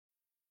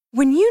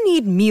When you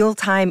need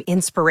mealtime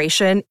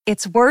inspiration,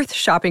 it's worth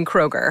shopping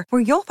Kroger,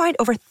 where you'll find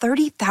over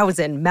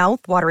 30,000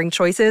 mouth-watering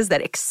choices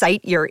that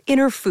excite your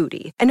inner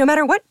foodie. And no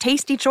matter what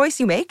tasty choice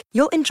you make,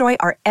 you'll enjoy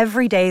our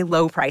everyday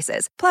low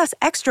prices, plus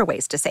extra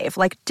ways to save,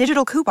 like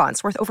digital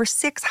coupons worth over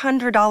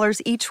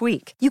 $600 each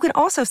week. You can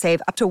also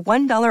save up to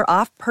 $1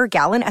 off per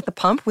gallon at the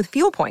pump with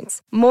fuel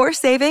points. More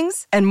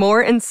savings and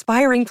more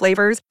inspiring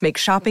flavors make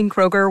shopping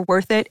Kroger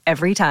worth it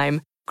every time.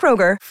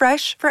 Kroger,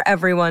 fresh for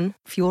everyone.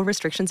 Fuel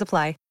restrictions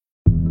apply.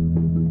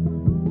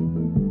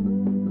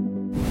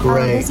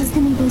 Great. This is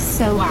going to be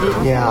so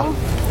beautiful.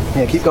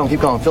 Yeah, keep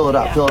going. Fill it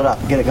up.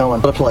 Get it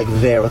going. Up to like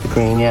there with the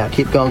green. Yeah,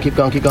 keep going.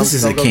 This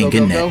is a kink,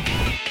 isn't it?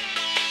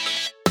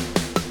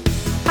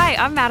 Hi,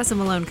 I'm Madison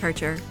Malone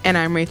Kircher. And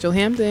I'm Rachel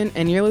Hampton,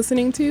 and you're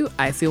listening to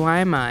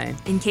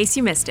ICYMI. In case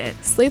you missed it.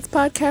 Slate's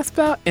podcast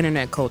about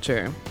internet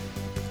culture.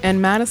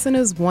 And Madison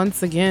is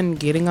once again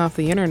getting off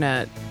the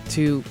internet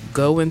to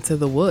go into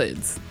the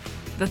woods.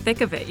 The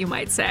thick of it, you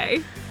might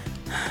say.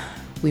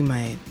 We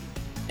might.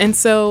 And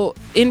so,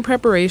 in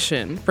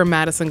preparation for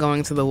Madison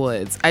going to the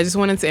woods, I just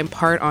wanted to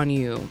impart on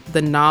you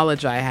the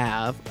knowledge I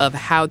have of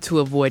how to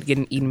avoid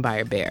getting eaten by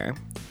a bear.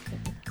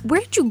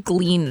 Where'd you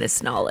glean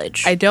this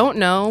knowledge? I don't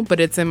know, but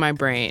it's in my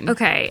brain.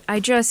 Okay,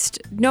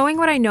 knowing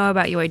what I know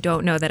about you, I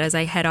don't know that as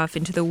I head off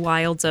into the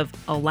wilds of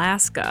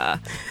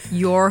Alaska,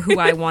 you're who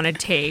I want to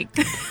take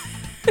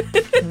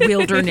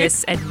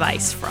wilderness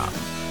advice from.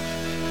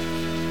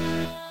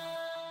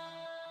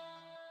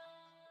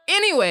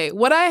 Anyway,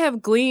 what I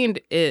have gleaned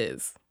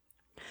is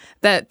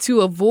that to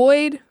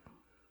avoid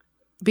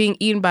being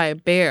eaten by a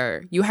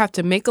bear, you have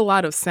to make a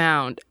lot of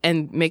sound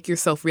and make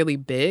yourself really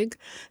big.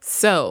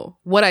 So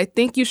what I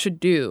think you should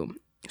do,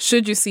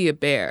 should you see a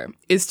bear,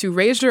 is to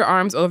raise your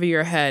arms over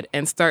your head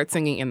and start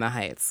singing In the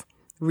Heights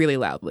really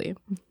loudly.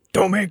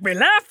 Don't make me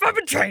laugh, I'm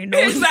a train.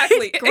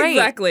 Exactly. Great.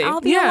 Exactly.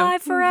 I'll be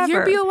alive forever.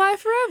 You'll be alive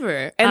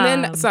forever. And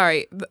then,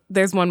 sorry,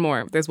 there's one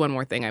more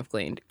thing I've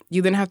gleaned.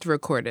 You then have to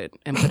record it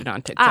and put it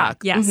on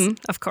TikTok. Yes,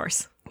 of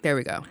course. There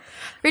we go.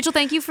 Rachel,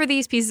 thank you for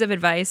these pieces of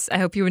advice. I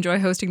hope you enjoy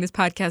hosting this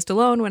podcast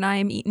alone when I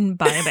am eaten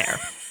by a bear.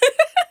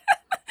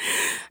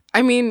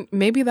 I mean,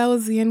 maybe that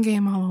was the end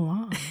game all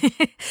along.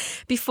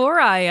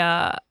 Before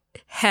I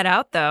head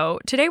out, though,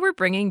 today we're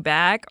bringing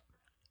back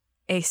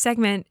a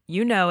segment,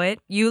 you know it,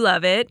 you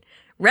love it,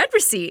 Read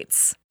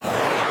Receipts.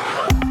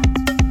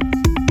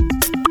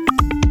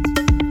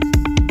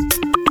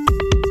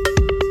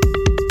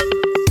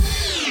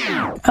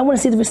 I want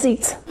to see the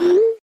receipts.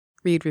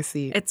 Read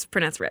receipt. It's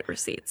pronounced Read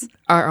Receipts.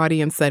 Our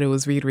audience said it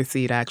was read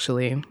receipt,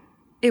 actually.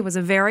 It was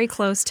a very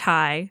close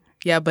tie.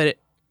 Yeah, but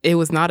it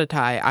was not a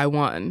tie. I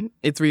won.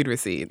 It's read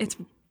receipt.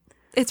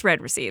 It's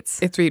Read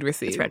Receipts. It's read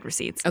receipt. It's Read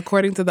Receipts.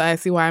 According to the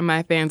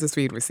ICYMI fans, it's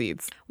read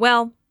receipts.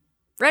 Well,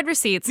 Read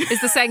Receipts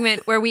is the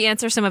segment where we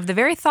answer some of the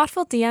very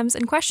thoughtful DMs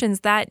and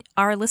questions that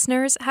our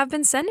listeners have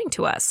been sending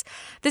to us.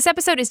 This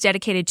episode is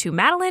dedicated to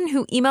Madeline,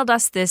 who emailed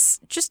us this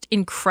just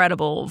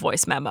incredible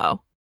voice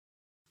memo.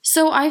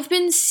 So I've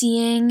been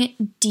seeing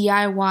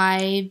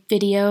DIY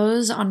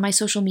videos on my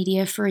social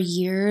media for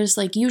years,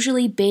 like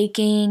usually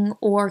baking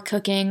or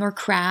cooking or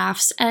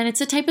crafts, and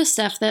it's a type of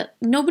stuff that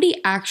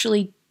nobody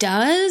actually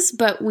does,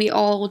 but we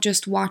all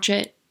just watch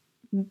it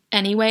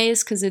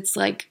anyways because it's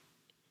like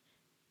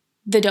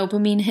the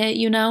dopamine hit,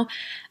 you know?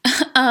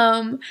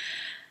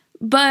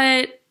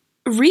 But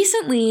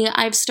recently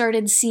I've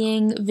started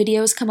seeing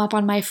videos come up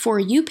on my For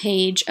You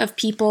page of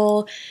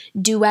people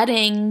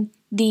duetting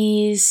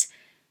these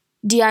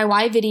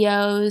DIY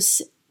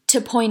videos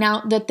to point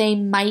out that they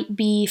might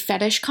be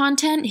fetish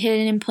content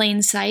hidden in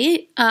plain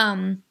sight.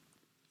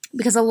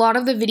 Because a lot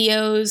of the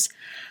videos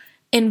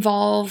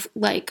involve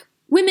like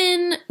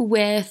women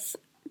with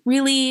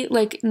really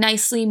like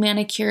nicely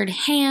manicured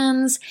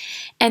hands,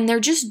 and they're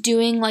just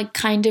doing like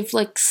kind of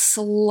like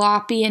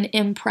sloppy and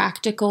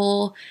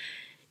impractical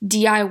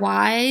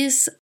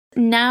DIYs.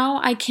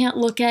 Now I can't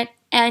look at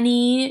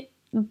any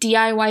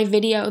DIY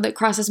video that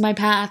crosses my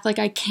path. Like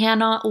I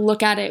cannot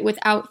look at it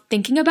without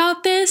thinking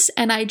about this,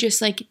 and I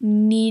just like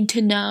need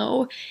to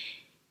know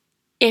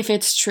if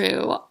it's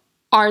true.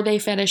 Are they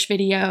fetish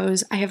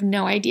videos? I have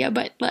no idea,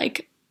 but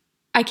like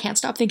I can't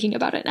stop thinking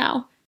about it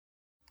now.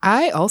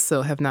 I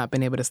also have not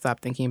been able to stop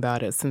thinking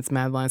about it since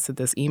Madeline sent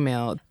this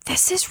email.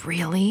 This is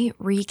really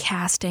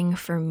recasting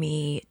for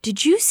me.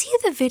 Did you see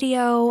the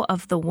video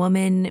of the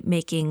woman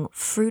making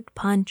fruit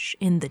punch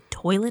in the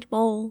toilet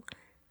bowl?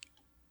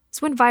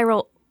 This went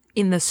viral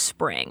in the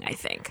spring, I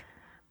think.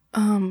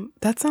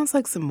 That sounds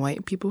like some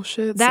white people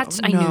shit. I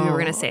knew you were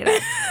going to say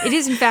that. It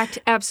is, in fact,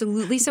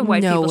 absolutely some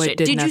white people shit.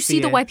 Did you see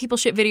the white people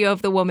shit video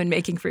of the woman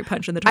making fruit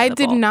punch in the toilet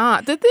bowl? I did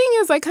not. The thing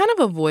is, I kind of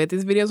avoid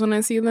these videos when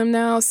I see them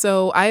now.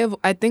 So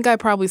I think I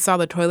probably saw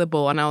the toilet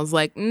bowl and I was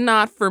like,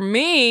 not for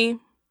me.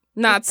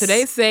 Not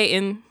today,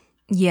 Satan.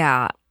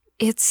 Yeah.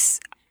 It's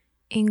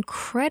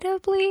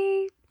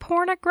incredibly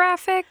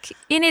pornographic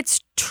in its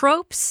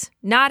tropes,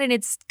 not in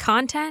its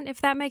content, if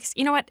that makes...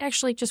 You know what?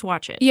 Actually, just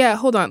watch it. Yeah,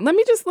 hold on. Let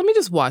me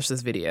just watch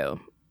this video.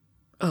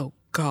 Oh,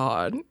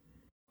 God.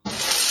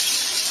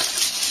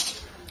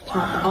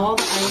 All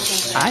the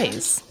ice.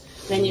 Ice?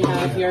 Then you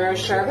have your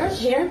sherbet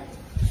here.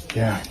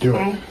 Yeah, do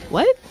it.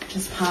 What?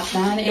 Just pop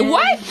that in.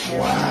 What?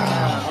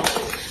 Wow.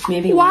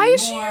 Maybe Why one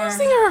is she more.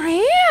 using her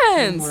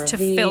hands? To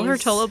fill her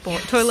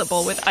toilet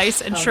bowl with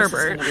ice and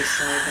sherbet.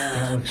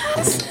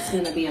 It's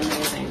going to be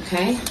amazing,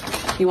 okay?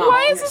 You want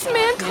Why is this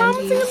man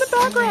commenting in the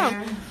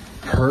background?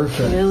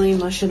 Perfect. Really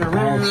mush it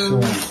around.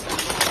 Excellent.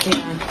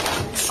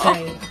 Yeah.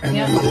 Stay. And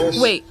then this.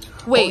 Wait.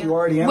 you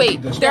already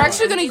emptied this They're one.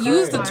 actually going to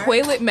use the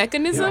toilet Yeah,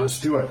 mechanisms?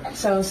 let's do it.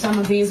 So some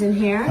of these in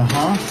here.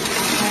 Uh-huh.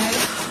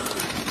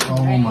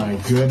 Oh my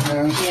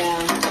goodness.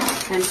 Yeah.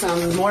 And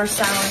some more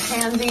sour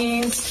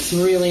candies.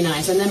 Really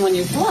nice. And then when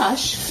you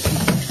flush,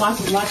 watch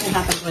what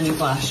happens when you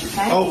flush,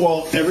 okay? Oh,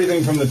 well,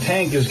 everything from the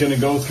tank is going to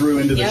go through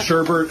into the Yep.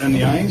 sherbet and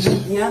the ice?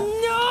 Yep.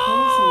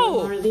 No! Some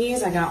more of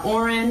these. I got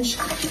orange.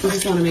 You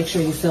just want to make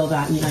sure you fill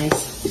that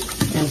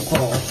nice and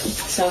full.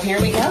 So here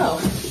we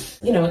go.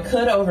 You know, it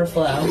could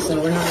overflow, so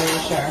we're not really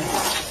sure.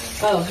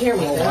 Oh, here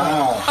we go.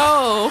 Wow.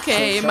 Oh,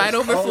 okay. It might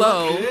overflow.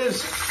 Oh, look, it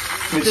is.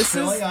 It's This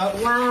filling is-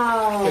 up.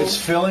 Wow. It's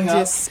filling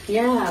up.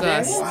 Yeah, there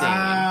it is. Disgusting.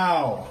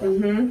 Wow.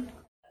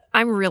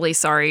 I'm really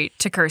sorry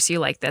to curse you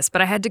like this,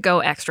 but I had to go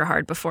extra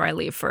hard before I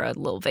leave for a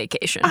little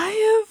vacation.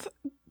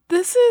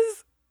 This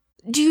is...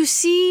 Do you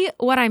see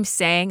what I'm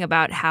saying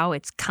about how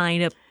it's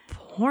kind of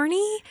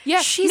porny?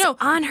 Yes, She's no,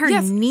 on her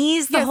yes,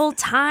 knees the yes. whole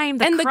time.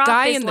 The and the crop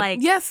guy is in the... like...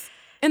 Yes.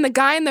 And the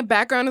guy in the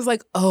background is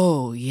like,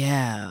 oh,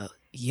 yeah.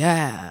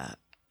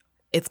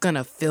 It's going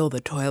to fill the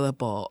toilet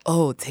bowl.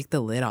 Oh, take the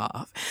lid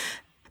off.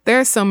 There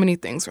are so many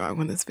things wrong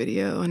with this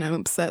video, and I'm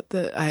upset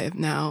that I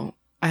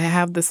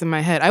have this in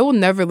my head. I will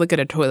never look at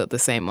a toilet the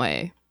same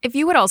way. If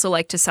you would also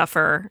like to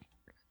suffer,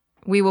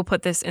 we will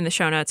put this in the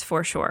show notes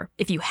for sure.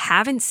 If you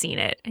haven't seen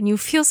it and you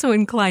feel so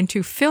inclined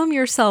to film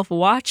yourself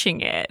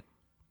watching it,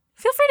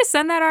 feel free to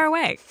send that our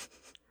way.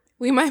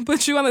 We might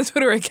put you on the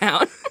Twitter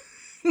account.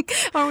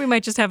 Or we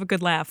might just have a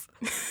good laugh.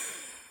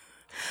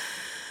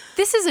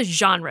 This is a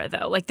genre,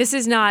 though. Like, this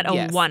is not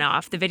a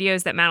one-off. The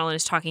videos that Madeline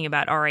is talking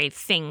about are a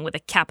thing with a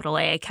capital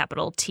A,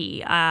 capital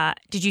T.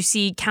 Did you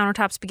see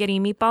Countertop Spaghetti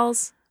and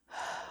Meatballs?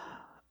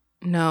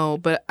 No,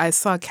 but I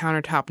saw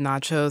Countertop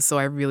Nachos, so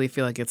I really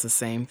feel like it's the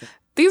same.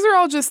 These are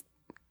all just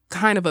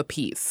kind of a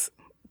piece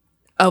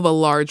of a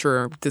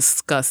larger,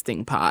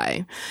 disgusting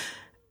pie.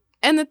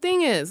 And the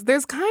thing is,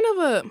 there's kind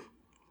of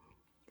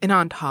an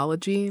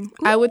ontology,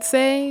 I would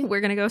say.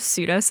 We're going to go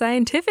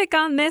pseudoscientific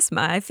on this,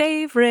 my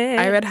favorite.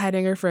 I read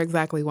Heidegger for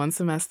exactly one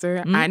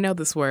semester. I know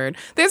this word.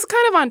 There's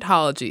kind of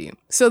ontology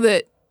so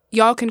that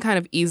y'all can kind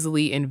of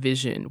easily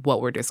envision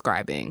what we're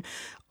describing.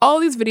 All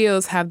these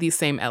videos have these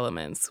same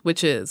elements,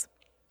 which is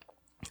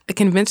a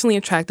conventionally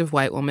attractive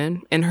white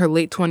woman in her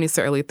late 20s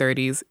to early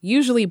 30s,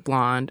 usually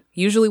blonde,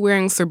 usually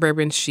wearing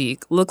suburban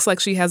chic, looks like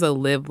she has a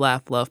live,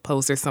 laugh, love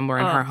poster somewhere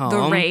in her home.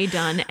 The Ray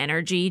Dunn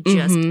energy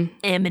just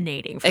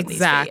emanating from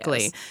these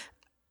videos.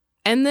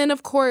 And then,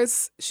 of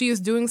course, she is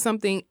doing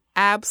something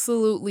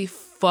absolutely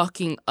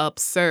fucking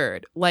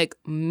absurd, like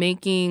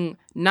making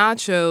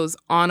nachos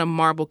on a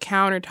marble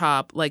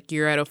countertop like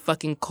you're at a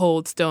fucking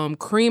Cold Stone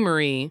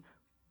Creamery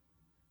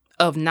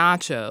of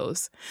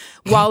nachos,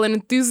 while an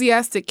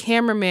enthusiastic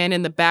cameraman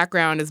in the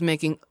background is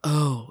making,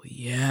 oh,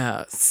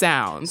 yeah,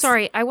 sounds.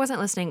 Sorry, I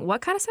wasn't listening.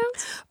 What kind of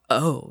sounds?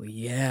 Oh,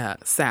 yeah,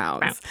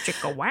 sounds.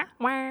 Chicka wow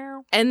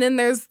wow. And then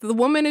the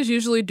woman is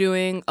usually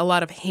doing a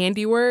lot of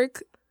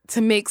handiwork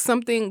to make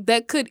something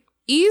that could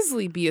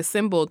easily be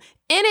assembled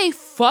in a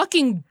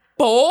fucking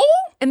bowl?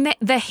 And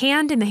the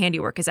hand in the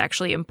handiwork is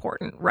actually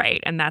important, right?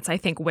 And that's, I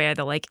think, where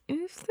the like,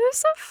 is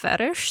this a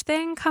fetish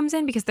thing comes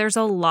in? Because there's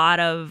a lot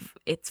of,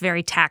 it's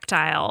very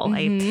tactile.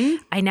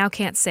 I now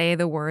can't say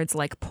the words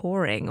like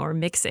pouring or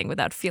mixing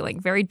without feeling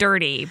very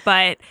dirty,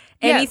 but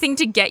anything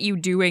to get you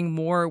doing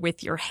more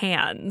with your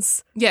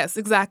hands. Yes,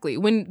 exactly.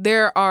 When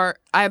there are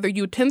either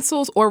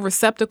utensils or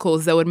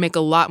receptacles that would make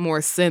a lot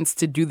more sense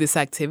to do this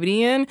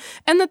activity in.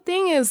 And the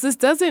thing is, this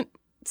doesn't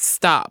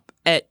stop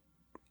at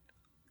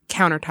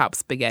countertop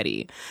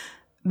spaghetti.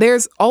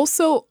 There's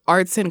also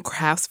arts and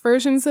crafts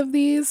versions of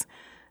these.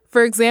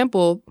 For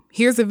example,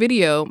 here's a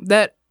video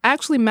that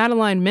actually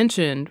Madeline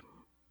mentioned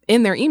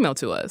in their email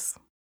to us.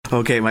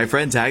 Okay, my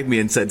friend tagged me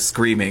and said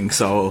screaming,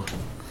 so...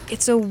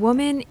 It's a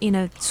woman in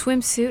a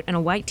swimsuit and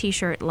a white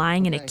t-shirt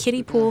lying in a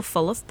kiddie pool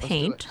full of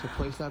paint,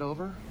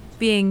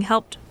 being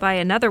helped by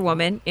another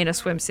woman in a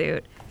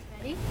swimsuit.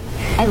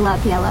 I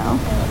love yellow. I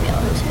love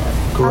yellow too.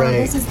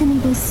 Great. This is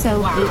going to be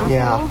so beautiful.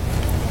 Yeah.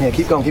 Yeah,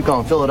 keep going.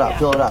 Fill it up.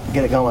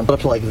 Get it going. Up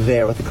to like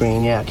there with the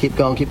green. Yeah, keep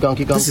going.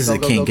 This is a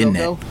kink, isn't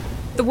it?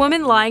 The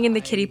woman lying in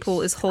the kiddie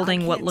pool is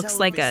holding what looks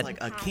like an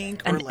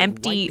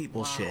empty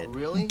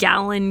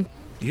gallon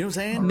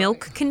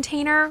milk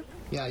container.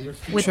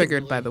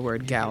 Triggered by the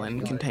word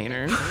gallon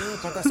container.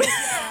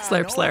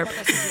 Slurp,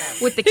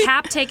 slurp. With the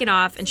cap taken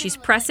off, and she's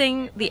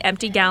pressing the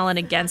empty gallon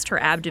against her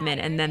abdomen,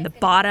 and then the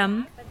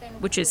bottom,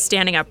 which is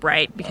standing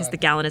upright because the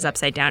gallon is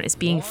upside down, is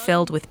being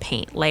filled with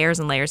paint, layers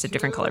and layers of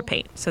different colored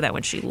paint, so that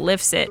when she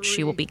lifts it,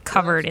 she will be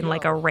covered in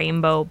like a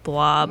rainbow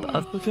blob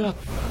of...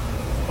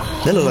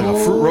 They look like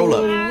a fruit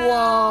roll-up.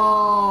 Whoa.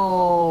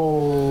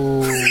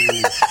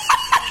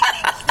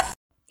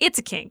 It's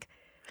a kink.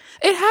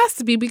 It has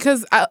to be,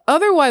 because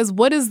otherwise,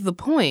 what is the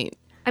point?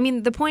 I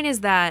mean, the point is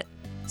that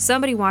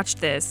somebody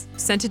watched this,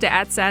 sent it to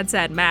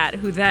 @SadSadMatt,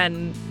 who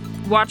then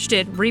watched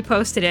it,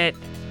 reposted it,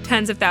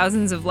 tens of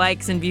thousands of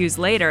likes and views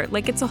later.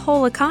 Like, it's a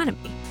whole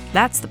economy.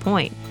 That's the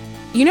point.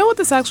 You know what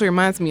this actually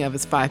reminds me of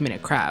is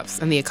 5-minute crafts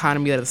and the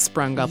economy that has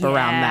sprung up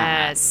around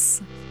that.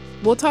 Yes.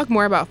 We'll talk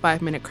more about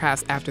 5-minute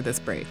crafts after this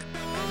break.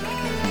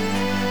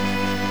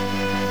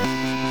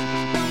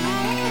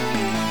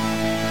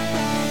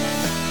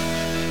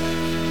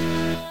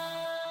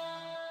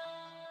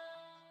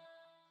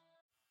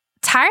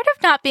 Tired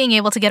of not being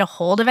able to get a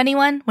hold of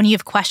anyone when you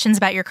have questions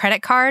about your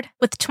credit card?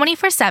 With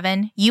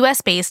 24/7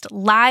 US-based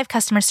live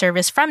customer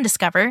service from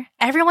Discover,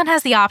 everyone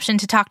has the option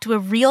to talk to a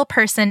real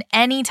person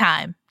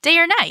anytime, day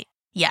or night.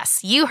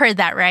 Yes, you heard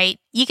that right.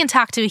 You can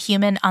talk to a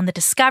human on the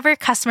Discover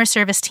customer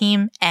service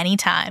team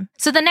anytime.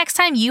 So the next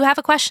time you have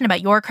a question about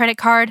your credit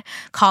card,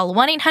 call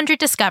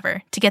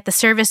 1-800-DISCOVER to get the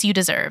service you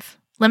deserve.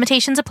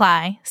 Limitations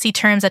apply. See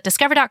terms at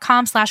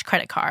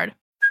discover.com/creditcard.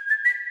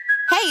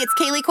 Hey, it's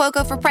Kaylee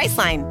Cuoco for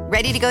Priceline.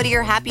 Ready to go to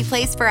your happy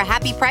place for a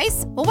happy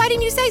price? Well, why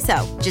didn't you say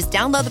so? Just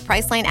download the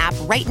Priceline app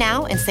right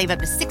now and save up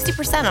to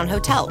 60% on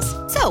hotels.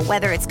 So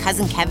whether it's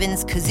Cousin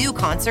Kevin's Kazoo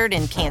Concert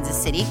in Kansas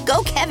City,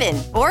 go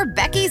Kevin, or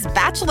Becky's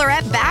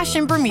Bachelorette Bash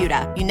in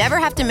Bermuda, you never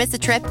have to miss a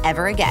trip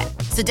ever again.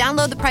 So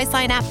download the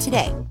Priceline app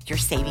today. Your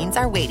savings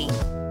are waiting.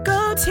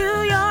 Go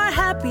to your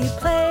happy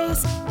place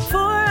for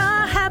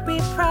a happy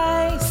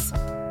price.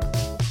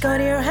 Go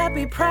to your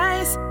happy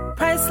price,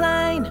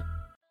 Priceline.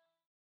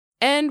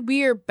 And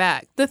we're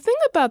back. The thing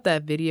about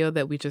that video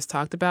that we just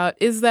talked about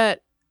is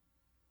that,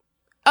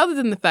 other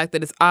than the fact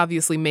that it's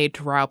obviously made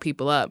to rile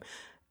people up,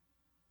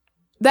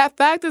 that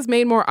fact is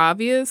made more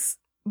obvious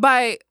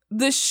by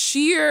the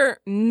sheer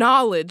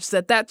knowledge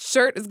that that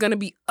shirt is going to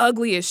be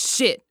ugly as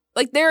shit.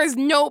 Like, there is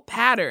no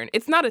pattern.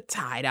 It's not a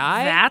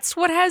tie-dye. That's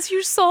what has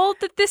you sold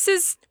that this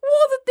is...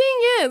 Well,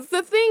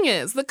 the thing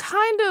is, the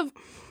kind of,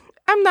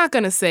 I'm not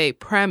going to say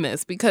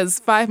premise, because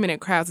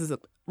 5-minute crafts is,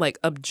 like,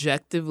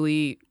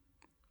 objectively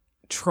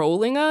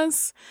trolling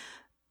us,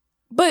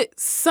 but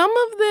some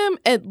of them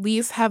at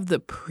least have the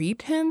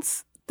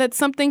pretense that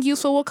something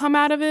useful will come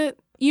out of it,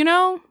 you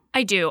know?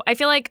 I do. I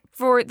feel like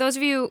for those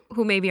of you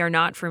who maybe are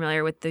not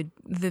familiar with the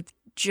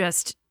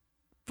just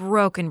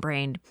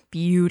broken-brained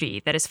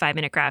beauty that is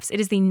 5-minute crafts, it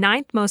is the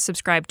 9th most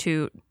subscribed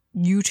to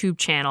YouTube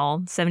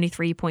channel,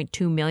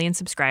 73.2 million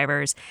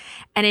subscribers,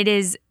 and it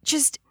is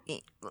just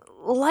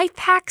life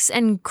hacks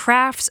and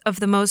crafts of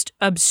the most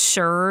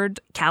absurd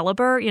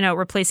caliber, you know,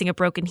 replacing a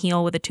broken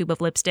heel with a tube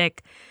of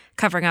lipstick,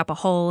 covering up a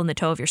hole in the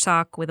toe of your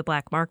sock with a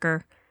black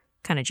marker.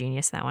 Kind of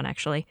genius, that one,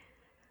 actually.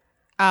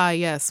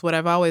 Yes, what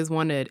I've always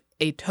wanted,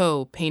 a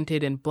toe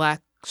painted in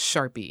black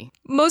Sharpie.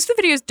 Most of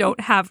the videos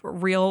don't have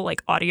real,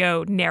 like,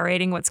 audio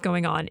narrating what's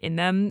going on in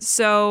them,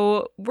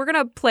 so we're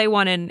going to play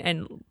one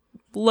and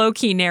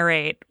low-key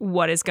narrate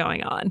what is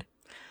going on.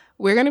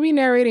 We're going to be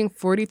narrating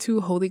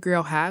 42 Holy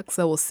Grail hacks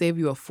that will save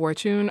you a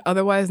fortune,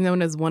 otherwise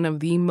known as one of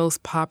the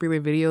most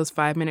popular videos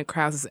 5-minute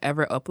crafts has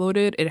ever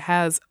uploaded. It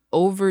has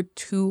over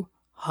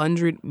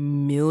 200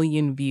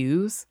 million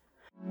views.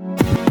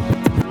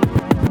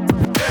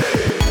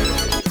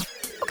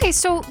 Okay,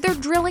 so they're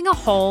drilling a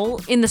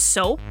hole in the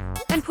soap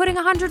and putting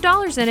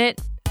 $100 in it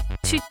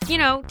to, you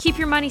know, keep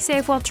your money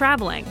safe while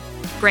traveling.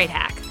 Great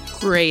hack.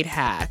 Great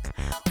hack.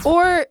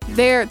 Or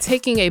they're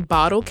taking a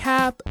bottle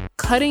cap,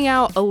 cutting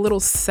out a little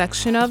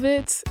section of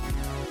it,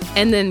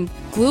 and then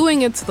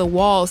gluing it to the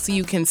wall so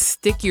you can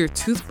stick your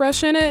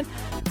toothbrush in it.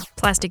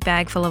 Plastic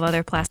bag full of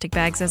other plastic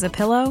bags as a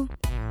pillow.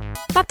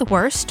 Not the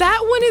worst.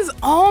 That one is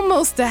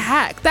almost a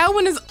hack. That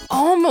one is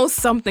almost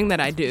something that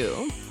I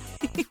do.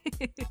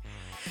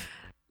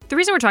 The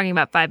reason we're talking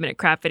about 5-minute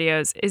craft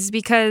videos is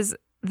because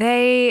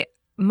they,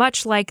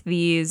 much like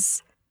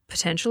these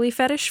potentially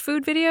fetish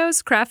food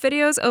videos, craft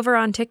videos over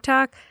on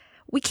TikTok,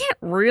 we can't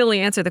really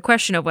answer the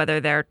question of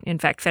whether they're, in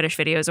fact, fetish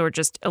videos or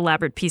just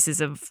elaborate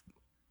pieces of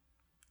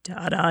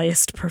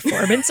Dadaist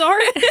performance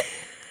art.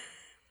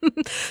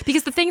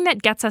 Because the thing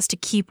that gets us to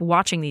keep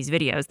watching these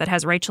videos, that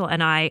has Rachel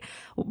and I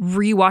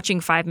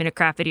rewatching 5-minute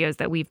craft videos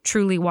that we've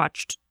truly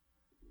watched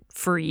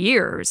for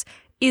years,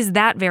 is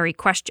that very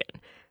question.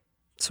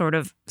 Sort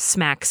of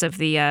smacks of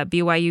the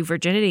BYU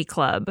Virginity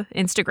Club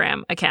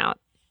Instagram account,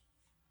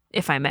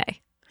 if I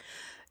may.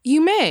 You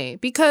may,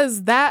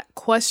 because that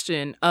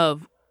question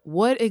of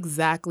what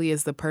exactly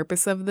is the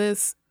purpose of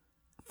this,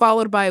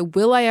 followed by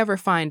will I ever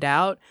find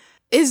out,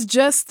 is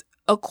just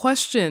a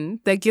question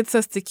that gets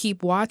us to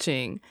keep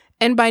watching.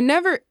 And by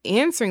never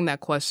answering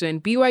that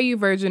question, BYU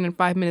Virgin and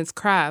 5 Minutes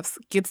Crafts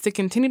gets to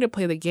continue to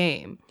play the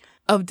game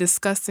of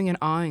disgusting and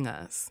awing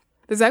us.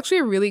 There's actually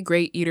a really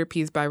great eater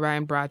piece by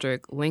Ryan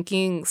Broderick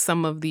linking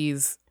some of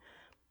these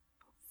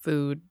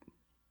food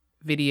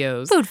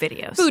videos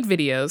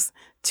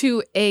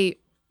to a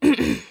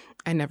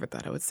I never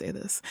thought I would say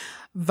this.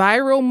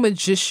 Viral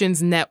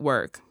Magicians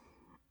Network.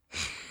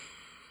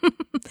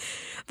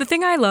 The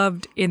thing I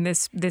loved in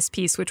this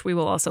piece, which we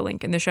will also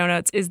link in the show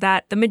notes, is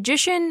that the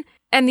magician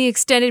And the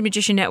Extended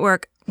Magician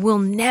Network will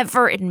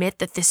never admit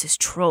that this is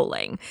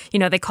trolling. You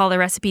know, they call their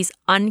recipes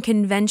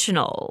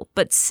unconventional,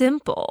 but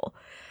simple.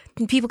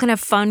 People can have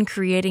fun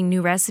creating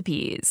new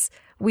recipes.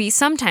 We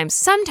sometimes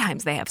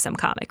they have some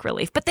comic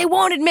relief, but they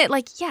won't admit,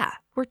 like, yeah,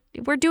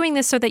 we're doing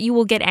this so that you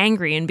will get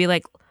angry and be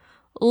like,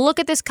 look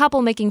at this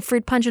couple making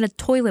fruit punch in a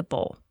toilet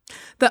bowl.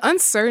 The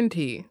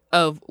uncertainty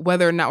of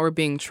whether or not we're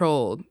being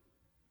trolled,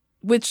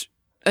 which,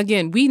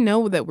 again, we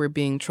know that we're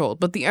being trolled,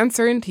 but the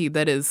uncertainty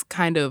that is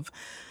kind of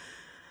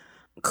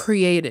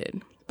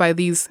created by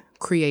these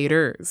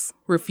creators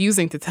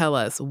refusing to tell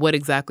us what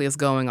exactly is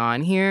going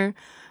on here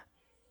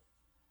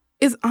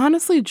is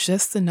honestly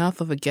just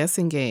enough of a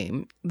guessing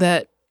game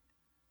that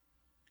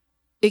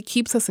it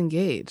keeps us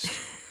engaged.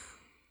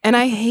 And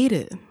I hate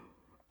it.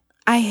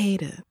 I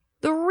hate it.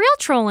 The real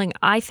trolling,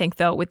 I think,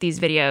 though, with these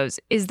videos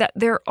is that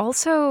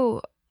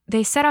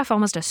they set off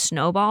almost a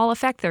snowball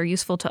effect. They're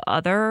useful to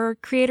other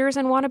creators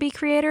and wannabe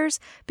creators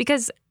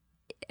because,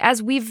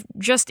 as we've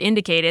just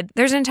indicated,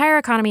 there's an entire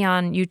economy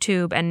on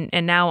YouTube and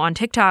now on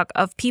TikTok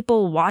of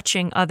people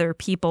watching other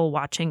people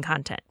watching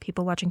content.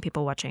 People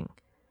watching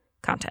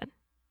content.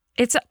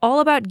 It's all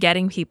about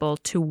getting people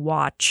to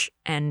watch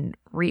and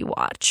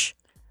rewatch.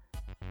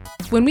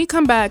 When we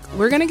come back,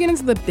 we're going to get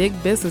into the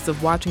big business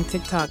of watching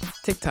TikTok.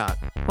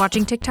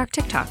 Watching TikTok.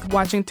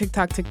 Watching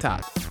TikTok.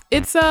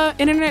 It's an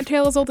internet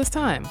tale as old as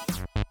time.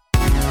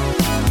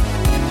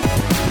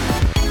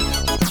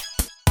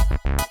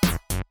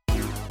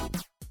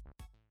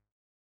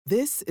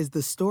 This is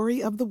the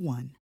story of the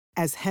one.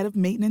 As head of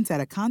maintenance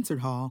at a concert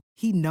hall,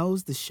 he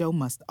knows the show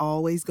must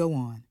always go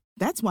on.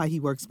 That's why he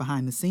works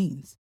behind the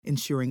scenes,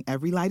 ensuring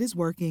every light is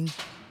working,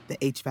 the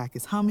HVAC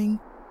is humming,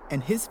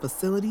 and his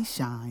facility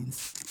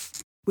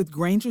shines. With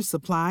Grainger's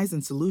supplies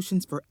and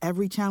solutions for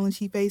every challenge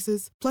he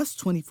faces, plus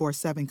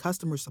 24/7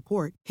 customer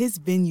support, his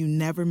venue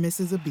never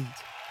misses a beat.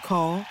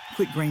 Call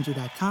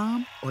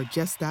quickgrainger.com or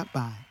just stop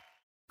by.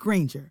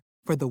 Grainger,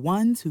 for the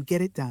ones who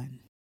get it done.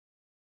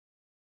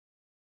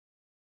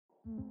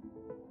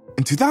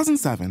 In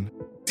 2007,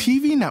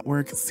 TV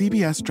network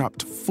CBS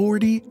dropped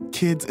 40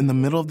 kids in the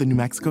middle of the New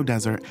Mexico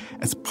desert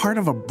as part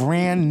of a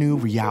brand new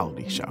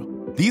reality show.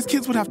 These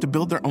kids would have to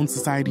build their own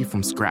society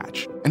from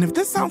scratch. And if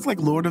this sounds like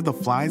Lord of the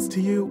Flies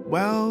to you,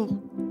 well,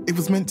 it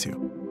was meant to.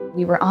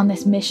 We were on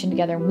this mission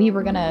together, and we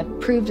were going to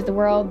prove to the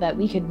world that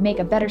we could make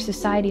a better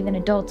society than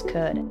adults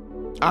could.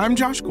 I'm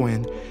Josh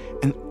Gwynn,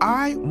 and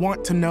I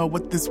want to know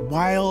what this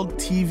wild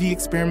TV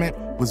experiment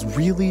was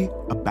really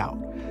about.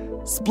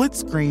 Split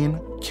Screen,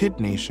 Kid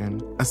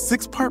Nation, a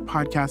 6-part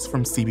podcast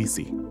from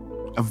CBC.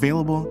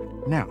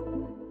 Available now.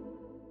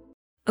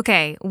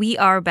 Okay, we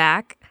are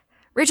back.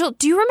 Rachel,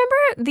 do you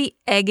remember the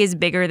egg is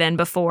bigger than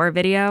before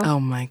video? Oh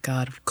my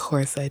God, of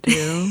course I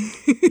do.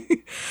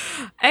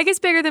 Egg is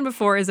bigger than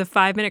before is a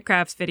 5-minute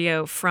crafts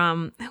video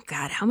from, oh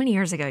God, how many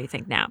years ago do you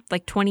think now?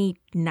 Like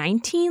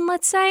 2019,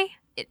 let's say?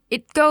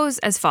 It goes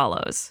as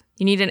follows.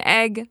 You need an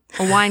egg,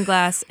 a wine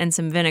glass, and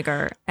some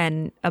vinegar,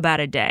 and about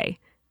a day.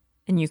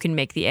 And you can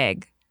make the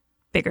egg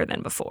bigger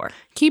than before.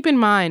 Keep in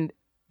mind,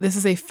 this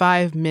is a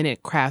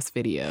 5-minute crafts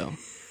video.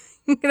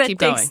 That Keep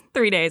takes going.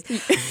 3 days.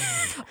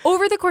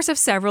 Over the course of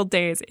several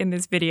days in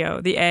this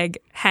video, the egg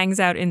hangs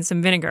out in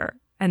some vinegar,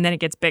 and then it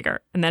gets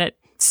bigger, and then it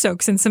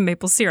soaks in some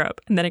maple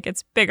syrup, and then it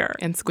gets bigger.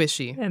 And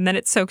squishy. And then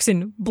it soaks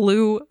in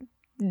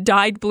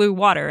dyed blue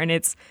water, and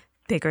it's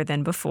bigger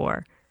than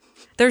before.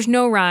 There's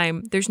no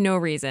rhyme. There's no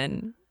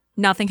reason.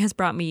 Nothing has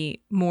brought me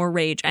more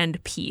rage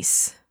and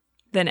peace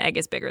than egg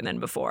is bigger than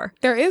before.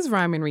 There is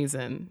rhyme and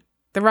reason.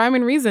 The rhyme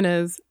and reason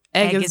is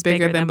egg is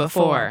bigger than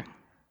before.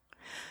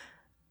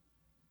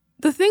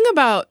 The thing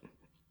about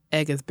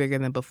egg is bigger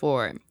than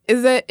before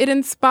is that it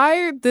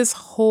inspired this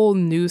whole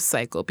news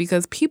cycle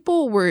because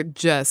people were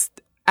just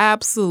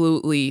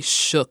absolutely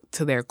shook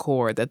to their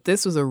core that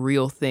this was a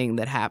real thing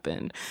that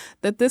happened,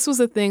 that this was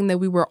a thing that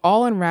we were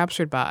all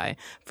enraptured by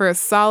for a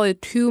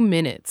solid 2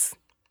 minutes.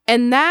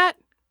 And that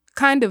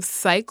kind of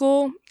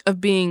cycle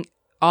of being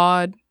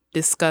awed,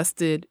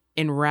 disgusted,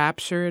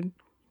 enraptured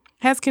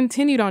has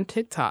continued on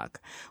TikTok,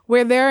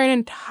 where there are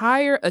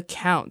entire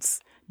accounts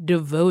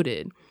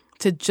devoted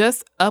to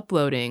just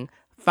uploading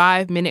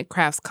 5-minute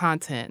crafts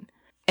content,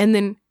 and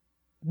then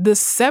the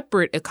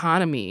separate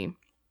economy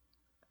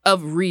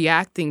of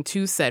reacting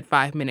to said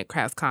 5-minute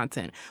crafts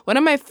content. One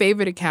of my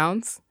favorite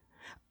accounts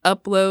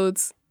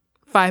uploads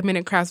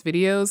 5-minute crafts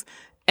videos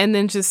and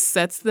then just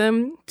sets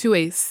them to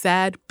a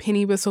sad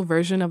penny whistle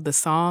version of the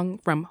song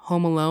from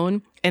Home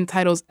Alone and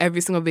titles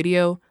every single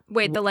video.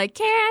 Wait, the like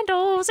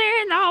candles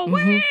in the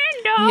window.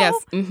 Yes.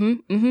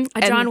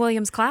 A John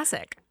Williams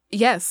classic.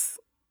 Yes.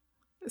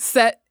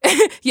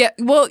 Yeah,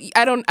 well,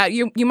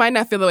 you might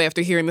not feel that way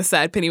after hearing the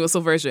sad penny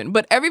whistle version,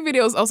 but every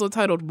video is also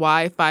titled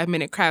Why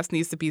 5-Minute Crafts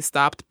Needs to Be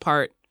Stopped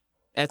Part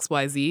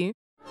XYZ.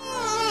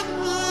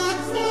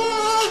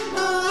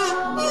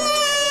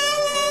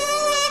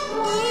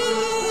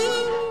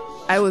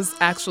 I was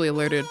actually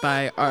alerted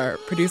by our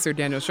producer,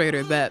 Daniel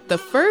Schrader, that the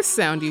first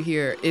sound you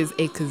hear is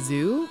a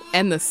kazoo,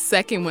 and the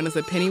second one is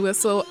a penny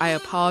whistle. I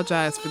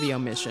apologize for the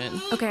omission.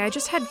 Okay, I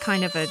just had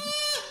kind of a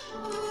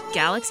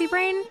galaxy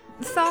brain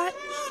thought.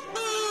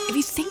 If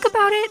you think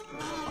about it,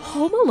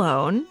 Home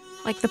Alone,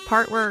 like the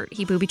part where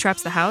he booby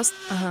traps the house,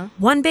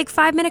 one big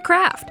 5-minute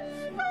craft.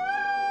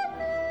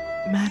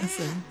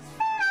 Madison,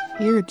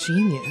 you're a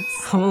genius.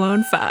 Home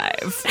Alone 5,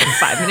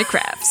 5-minute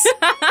crafts.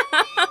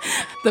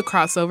 The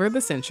crossover of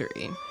the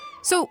century.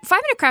 So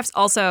 5-minute crafts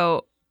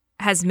also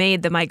has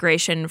made the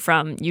migration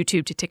from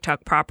YouTube to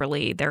TikTok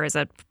properly. There is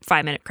a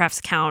 5-minute crafts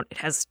account. It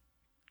has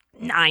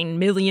 9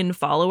 million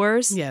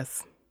followers.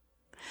 Yes.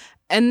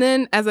 And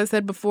then, as I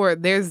said before,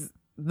 there's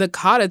the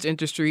cottage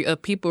industry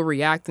of people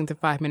reacting to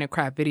 5-minute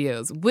craft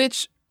videos,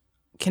 which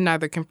can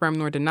neither confirm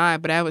nor deny,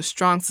 but I have a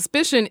strong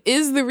suspicion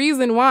is the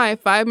reason why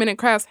 5-minute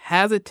crafts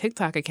has a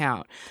TikTok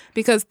account.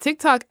 Because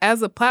TikTok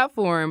as a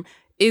platform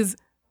is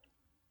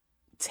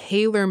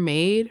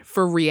tailor-made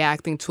for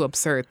reacting to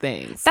absurd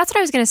things. That's what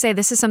I was going to say.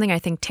 This is something I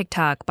think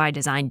TikTok by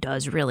design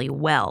does really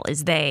well,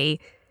 is they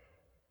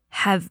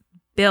have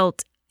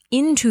built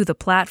into the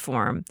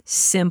platform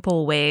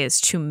simple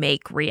ways to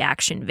make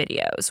reaction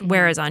videos.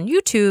 Whereas on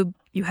YouTube,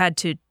 you had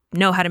to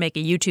know how to make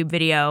a YouTube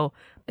video,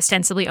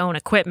 ostensibly own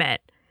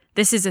equipment.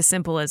 This is as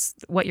simple as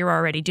what you're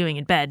already doing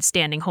in bed,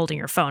 standing holding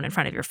your phone in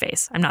front of your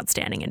face. I'm not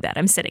standing in bed.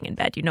 I'm sitting in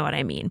bed. You know what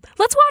I mean.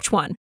 Let's watch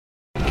one.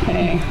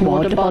 Okay,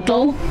 water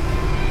bottle.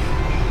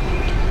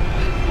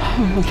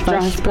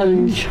 Dry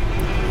sponge.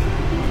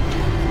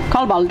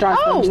 Cold dry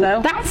sponge,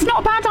 though. That's not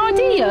a bad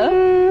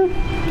idea.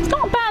 It's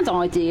not a bad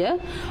idea.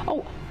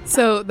 Oh.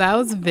 So that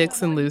was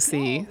Vix and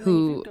Lucy,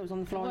 who,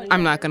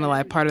 I'm not going to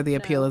lie, part of the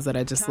appeal is that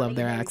I just love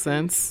their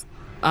accents.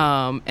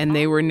 And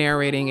they were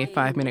narrating a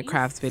 5-minute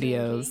crafts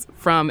videos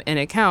from an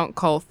account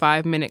called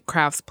 5-Minute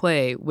Crafts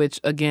Play, which,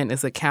 again,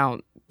 is an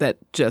account that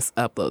just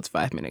uploads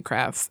 5-minute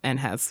crafts and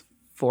has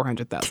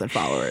 400,000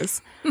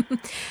 followers.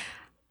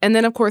 And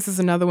then, of course, there's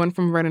another one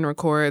from Vernon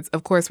Records.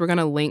 Of course, we're going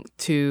to link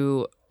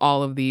to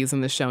all of these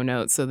in the show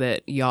notes so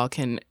that y'all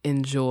can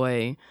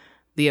enjoy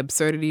the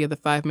absurdity of the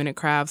 5-minute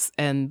crafts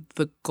and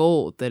the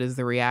gold that is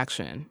the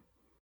reaction.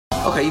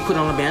 Okay, you put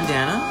on a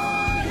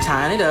bandana,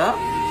 tying it up.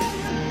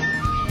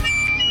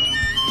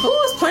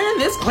 Who is playing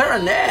this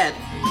clarinet?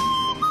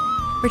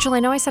 Rachel, I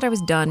know I said I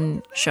was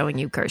done showing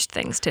you cursed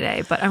things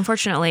today, but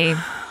unfortunately,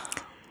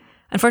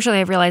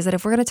 I've realized that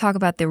if we're going to talk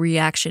about the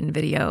reaction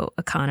video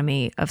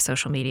economy of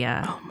social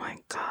media, oh my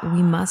God,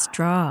 we must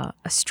draw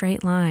a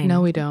straight line.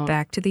 No, we don't.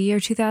 Back to the year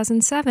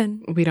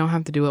 2007. We don't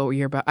have to do what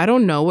you're about. I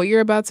don't know what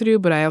you're about to do,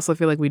 but I also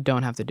feel like we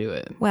don't have to do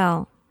it.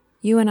 Well,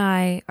 you and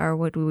I are,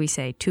 what would we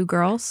say, two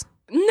girls?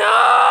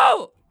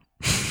 No!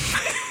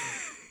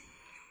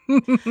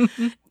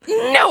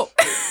 No!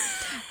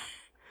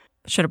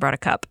 Should have brought a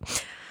cup.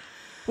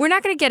 We're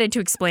not going to get into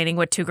explaining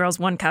what 2 Girls,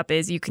 1 Cup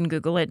is. You can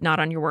Google it, not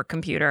on your work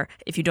computer,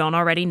 if you don't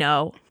already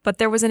know. But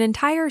there was an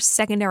entire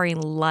secondary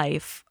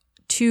life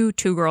to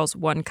 2 Girls,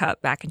 1 Cup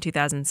back in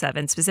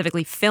 2007,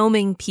 specifically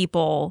filming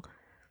people,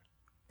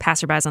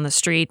 passerbys on the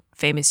street,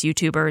 famous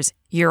YouTubers,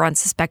 your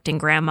unsuspecting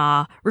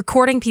grandma,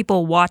 recording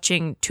people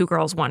watching 2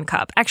 Girls, 1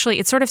 Cup. Actually,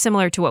 it's sort of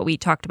similar to what we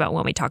talked about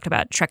when we talked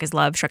about Shrek is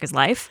Love, Shrek is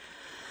Life.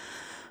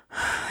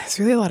 There's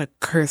really a lot of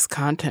cursed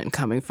content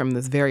coming from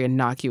this very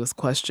innocuous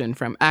question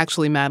from,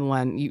 actually,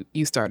 Madeline,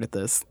 you started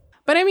this.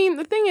 But I mean,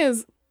 the thing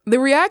is, the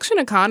reaction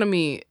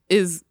economy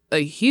is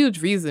a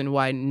huge reason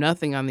why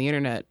nothing on the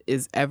internet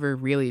is ever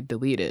really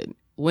deleted.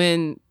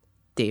 When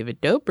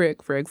David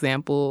Dobrik, for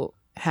example,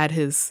 had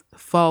his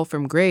fall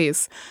from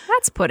grace.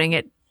 That's putting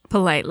it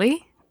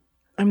politely.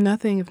 I'm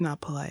nothing if not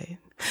polite.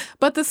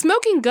 But the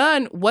smoking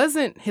gun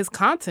wasn't his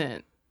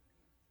content,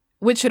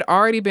 which had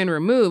already been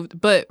removed,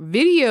 but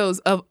videos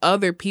of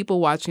other people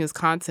watching his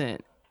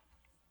content,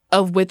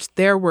 of which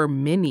there were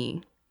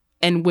many,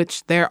 and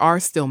which there are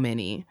still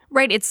many.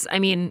 Right.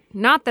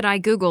 Not that I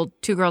Googled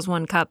 2 Girls,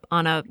 1 Cup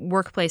on a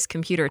workplace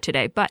computer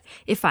today, but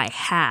if I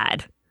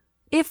had,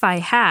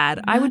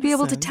 I would be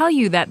able to tell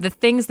you that the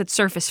things that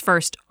surface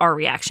first are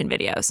reaction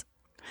videos.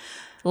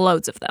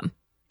 Loads of them.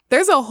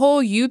 There's a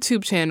whole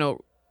YouTube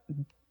channel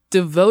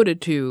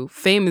devoted to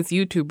famous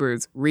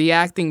YouTubers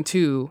reacting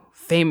to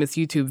famous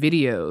YouTube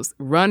videos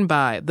run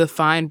by the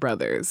Fine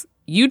Brothers.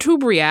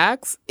 YouTube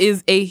Reacts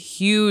is a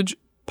huge,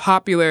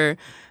 popular,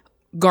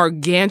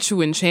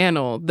 gargantuan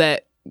channel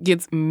that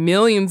gets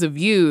millions of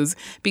views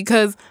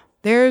because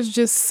there's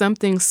just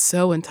something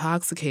so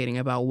intoxicating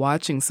about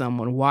watching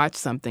someone watch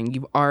something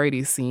you've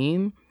already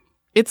seen.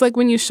 It's like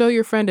when you show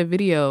your friend a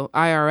video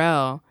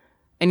IRL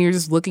and you're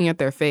just looking at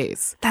their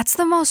face. That's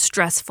the most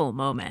stressful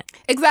moment.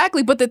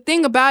 Exactly. But the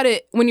thing about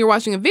it when you're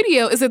watching a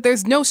video is that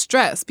there's no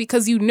stress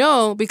because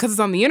because it's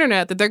on the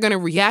internet, that they're going to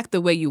react the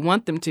way you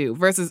want them to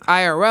versus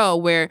IRL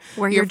where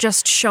you're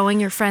just showing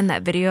your friend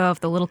that video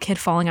of the little kid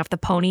falling off the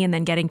pony and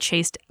then getting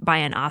chased by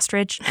an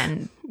ostrich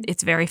and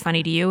it's very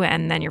funny to you.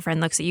 And then your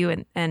friend looks at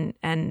you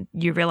and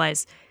you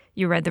realize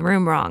you read the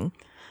room wrong.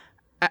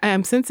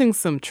 I'm sensing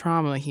some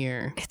trauma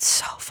here. It's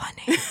so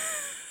funny.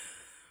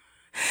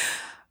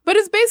 But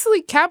it's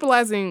basically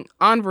capitalizing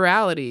on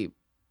virality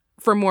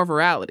for more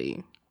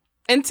virality.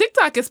 And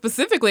TikTok is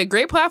specifically a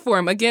great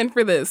platform, again,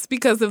 for this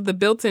because of the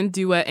built-in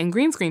duet and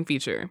green screen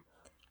feature.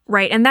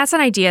 Right, and that's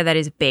an idea that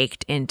is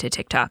baked into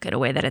TikTok in a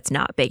way that it's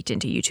not baked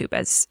into YouTube,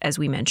 as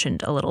we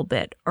mentioned a little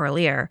bit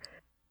earlier.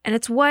 And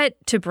it's what,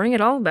 to bring it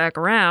all back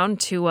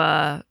around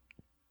to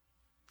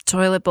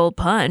toilet bowl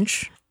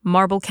punch,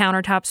 marble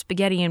countertop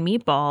spaghetti and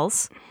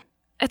meatballs,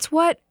 it's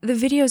what the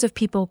videos of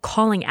people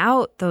calling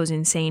out those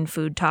insane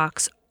food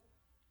talks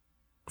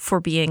for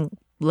being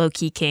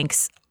low-key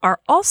kinks are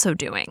also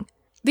doing.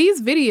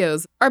 These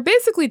videos are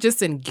basically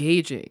just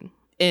engaging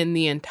in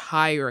the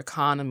entire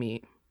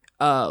economy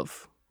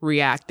of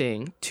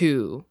reacting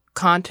to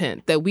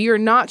content that we are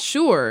not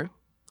sure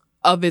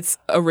of its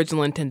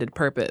original intended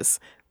purpose.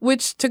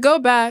 Which, to go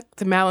back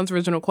to Madeline's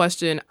original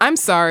question, I'm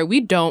sorry, we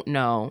don't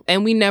know,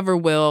 and we never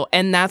will,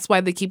 and that's why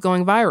they keep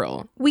going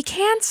viral. We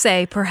can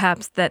say,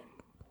 perhaps, that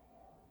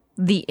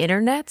the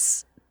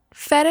internet's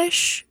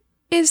fetish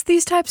is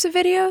these types of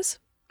videos?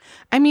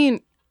 I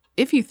mean,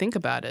 if you think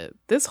about it,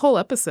 this whole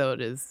episode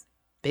is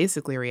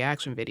basically a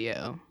reaction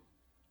video.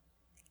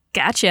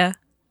 Gotcha.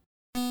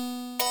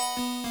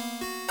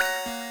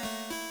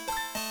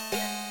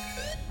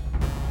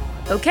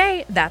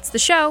 Okay, that's the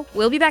show.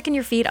 We'll be back in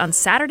your feed on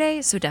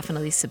Saturday, so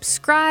definitely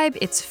subscribe.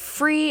 It's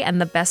free and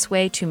the best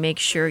way to make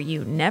sure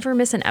you never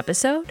miss an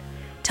episode.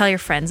 Tell your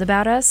friends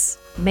about us.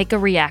 Make a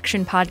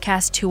reaction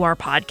podcast to our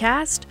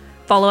podcast.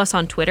 Follow us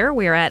on Twitter.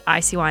 We're at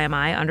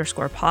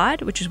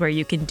ICYMI_pod, which is where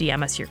you can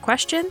DM us your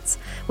questions.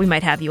 We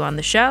might have you on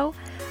the show.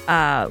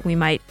 We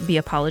might be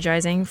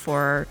apologizing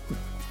for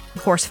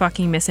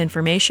horse-fucking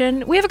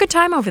misinformation. We have a good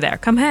time over there.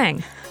 Come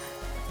hang.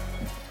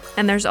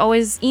 And there's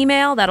always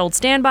email, that old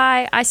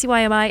standby,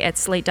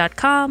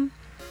 ICYMI@slate.com.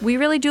 We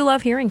really do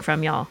love hearing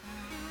from y'all.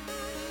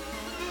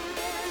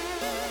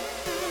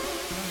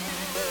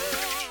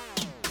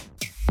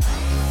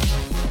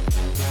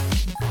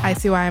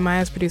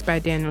 ICYMI is produced by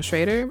Daniel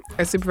Schrader.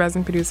 Our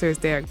supervising producer is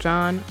Derek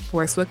John.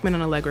 Forrest Wickman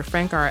and Allegra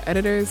Frank are our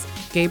editors.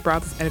 Gabe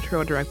Roth is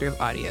editorial director of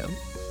audio.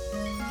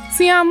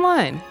 See you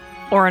online.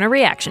 Or in a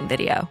reaction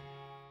video.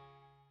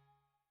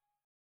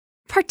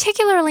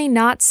 Particularly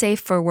not safe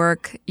for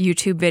work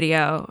YouTube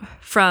video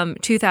from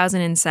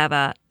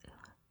 2007.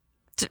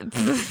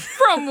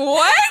 From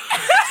what?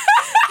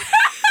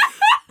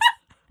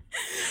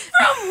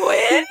 From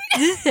when?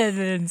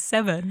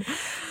 2007.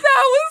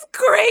 That was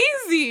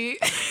crazy.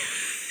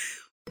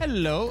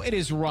 Hello, it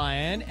is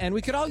Ryan, and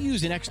we could all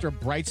use an extra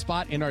bright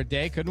spot in our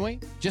day, couldn't we?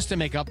 Just to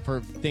make up for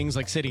things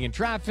like sitting in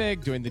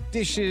traffic, doing the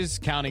dishes,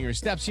 counting your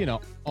steps, you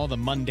know, all the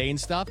mundane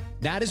stuff.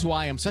 That is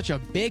why I'm such a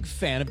big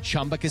fan of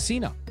Chumba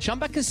Casino.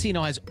 Chumba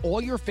Casino has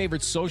all your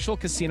favorite social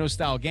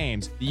casino-style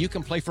games that you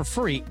can play for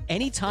free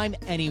anytime,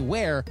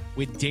 anywhere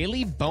with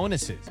daily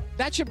bonuses.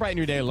 That should brighten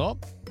your day a little.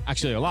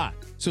 Actually, a lot.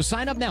 So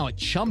sign up now at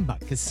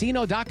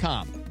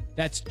ChumbaCasino.com.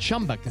 That's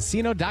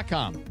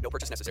ChumbaCasino.com. No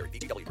purchase necessary.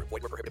 VGW Group.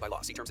 Void where prohibited by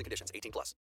law. See terms and conditions. 18+.